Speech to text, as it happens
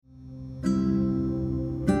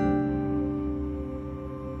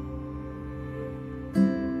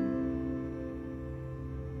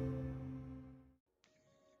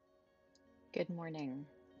Good morning.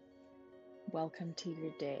 Welcome to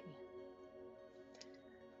your day.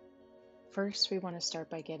 First, we want to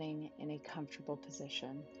start by getting in a comfortable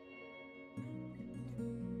position,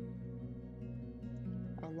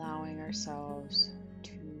 allowing ourselves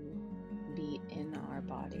to be in our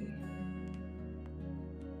body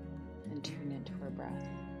and tune into our breath.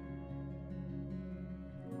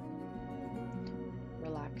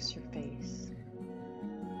 Relax your face,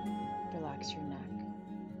 relax your neck,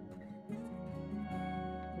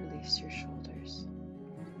 release your shoulders.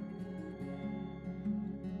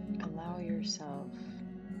 Allow yourself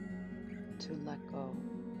to let go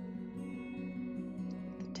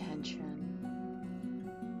of the tension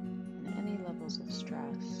and any levels of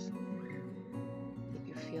stress that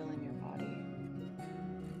you feel in your body.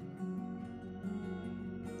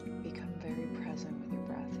 Become very present with your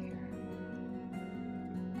breath here,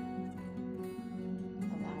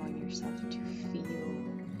 allowing yourself to feel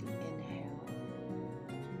the inhale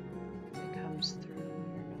as it comes through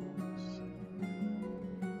your nose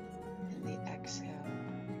and the exhale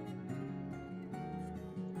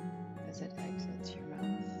as it exits your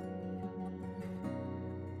mouth.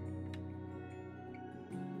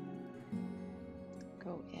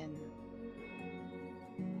 Go in.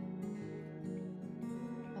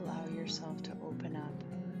 Allow yourself to open up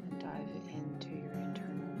and dive into your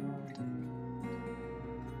internal world.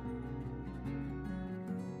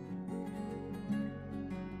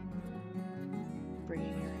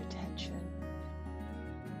 Bringing your attention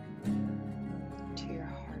to your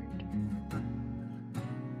heart.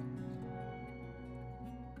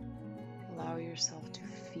 Allow yourself to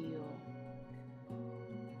feel,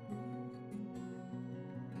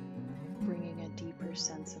 bringing a deeper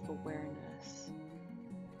sense of awareness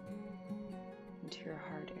into your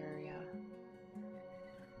heart area.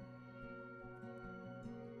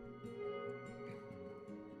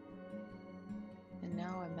 And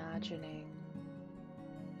now imagining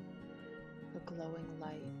a glowing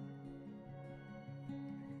light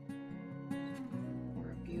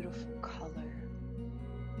or a beautiful color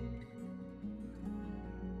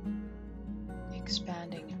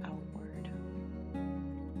expanding outward,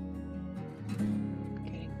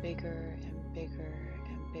 getting bigger and bigger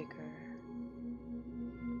and bigger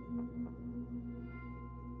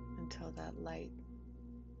until that light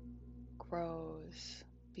grows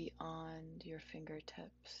beyond your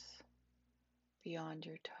fingertips, beyond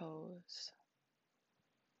your toes,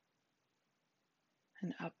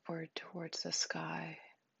 and upward towards the sky.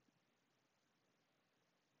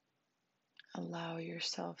 Allow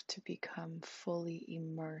yourself to become fully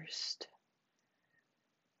immersed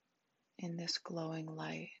in this glowing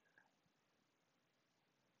light,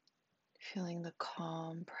 feeling the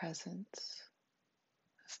calm presence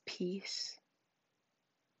of peace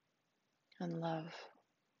and love.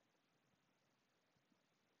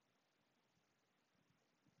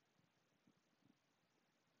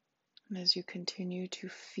 And as you continue to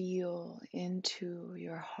feel into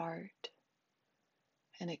your heart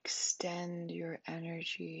and extend your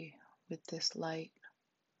energy with this light,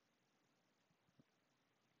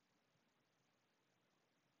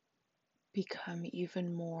 become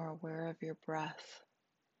even more aware of your breath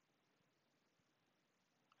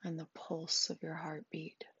and the pulse of your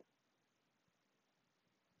heartbeat.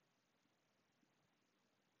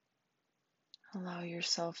 Allow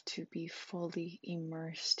yourself to be fully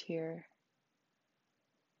immersed here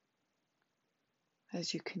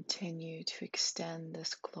as you continue to extend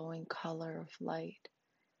this glowing color of light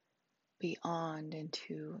beyond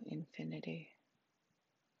into infinity.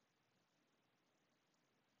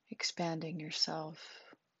 Expanding yourself,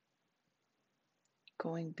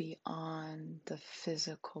 going beyond the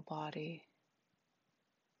physical body,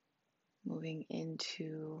 moving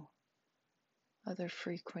into other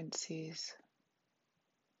frequencies,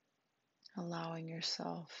 allowing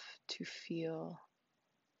yourself to feel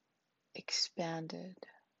expanded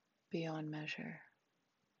beyond measure.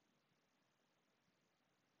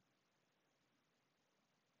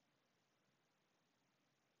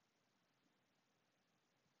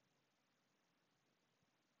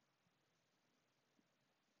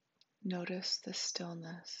 Notice the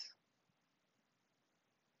stillness.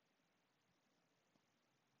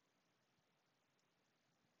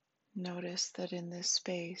 Notice that in this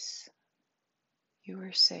space you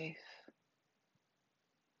are safe.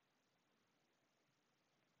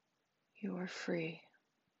 You are free.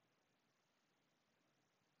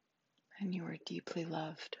 And you are deeply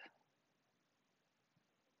loved.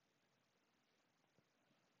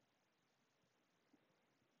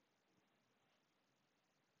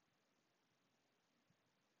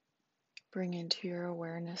 Bring into your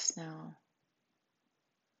awareness now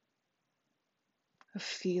a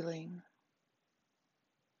feeling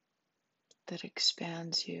that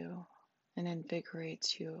expands you and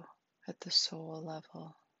invigorates you at the soul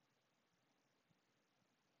level.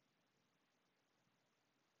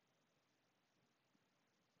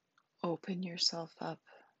 Open yourself up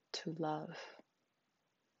to love.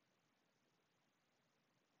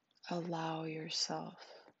 Allow yourself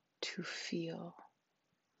to feel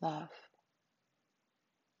love.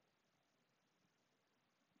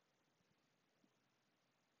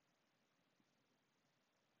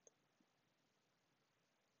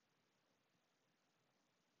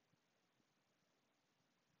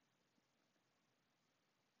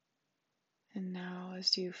 And now,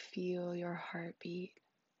 as you feel your heartbeat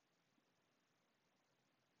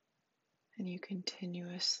and you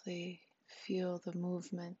continuously feel the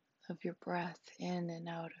movement of your breath in and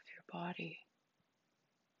out of your body,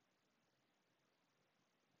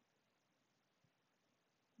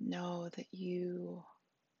 know that you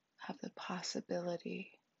have the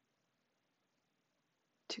possibility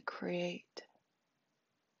to create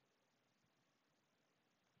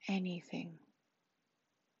anything,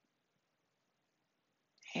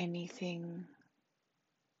 anything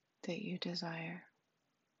that you desire.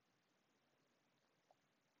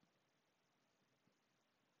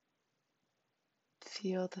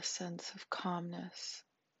 Feel the sense of calmness,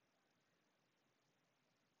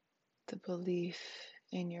 the belief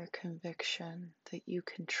in your conviction that you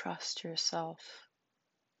can trust yourself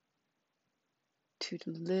to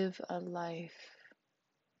live a life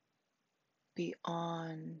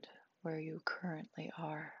beyond where you currently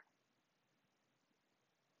are.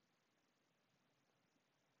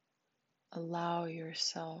 Allow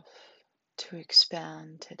yourself to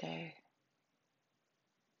expand today.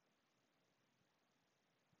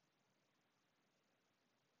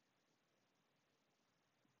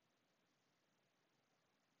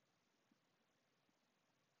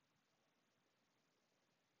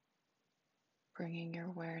 Bringing your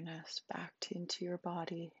awareness back into your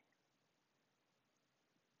body.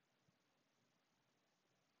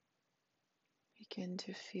 Begin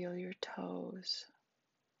to feel your toes.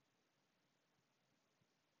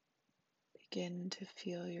 Begin to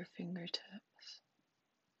feel your fingertips.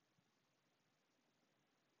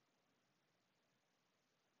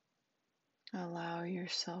 Allow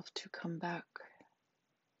yourself to come back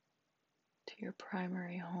to your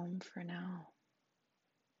primary home for now.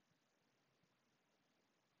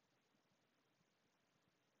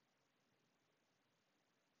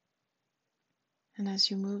 And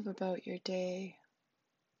as you move about your day,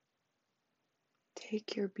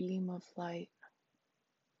 take your beam of light,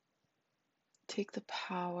 take the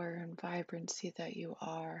power and vibrancy that you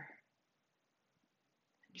are,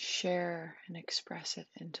 and share and express it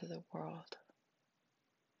into the world.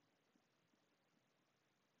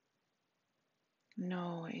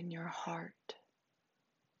 Know in your heart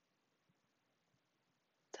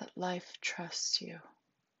that life trusts you,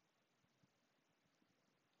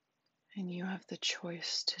 and you have the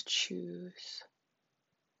choice to choose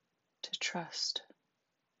to trust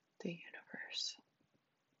the universe.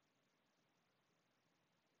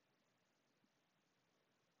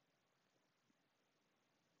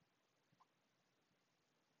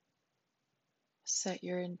 Set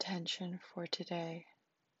your intention for today,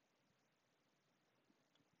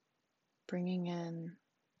 bringing in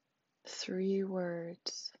 3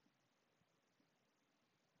 words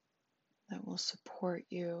that will support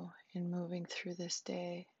you in moving through this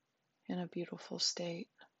day in a beautiful state,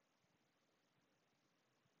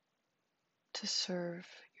 to serve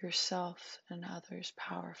yourself and others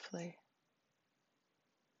powerfully.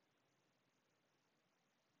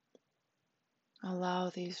 Allow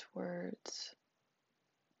these words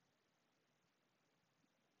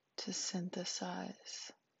to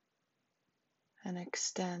synthesize and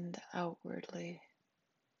extend outwardly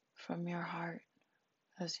from your heart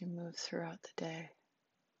as you move throughout the day.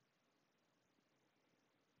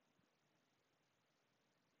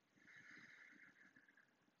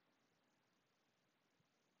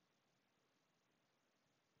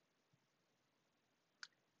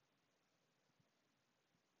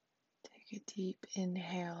 Take a deep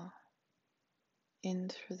inhale in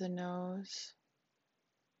through the nose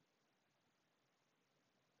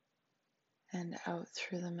and out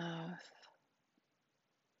through the mouth.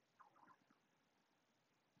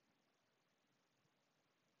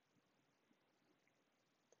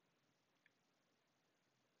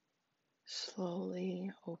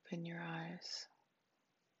 Slowly open your eyes.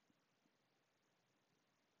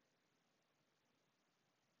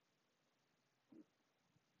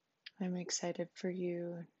 I'm excited for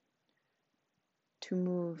you to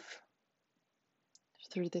move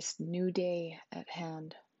through this new day at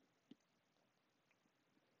hand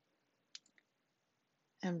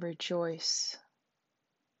and rejoice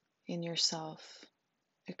in yourself.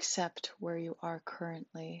 Accept where you are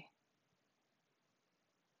currently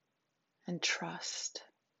and trust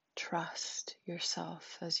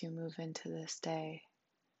yourself as you move into this day.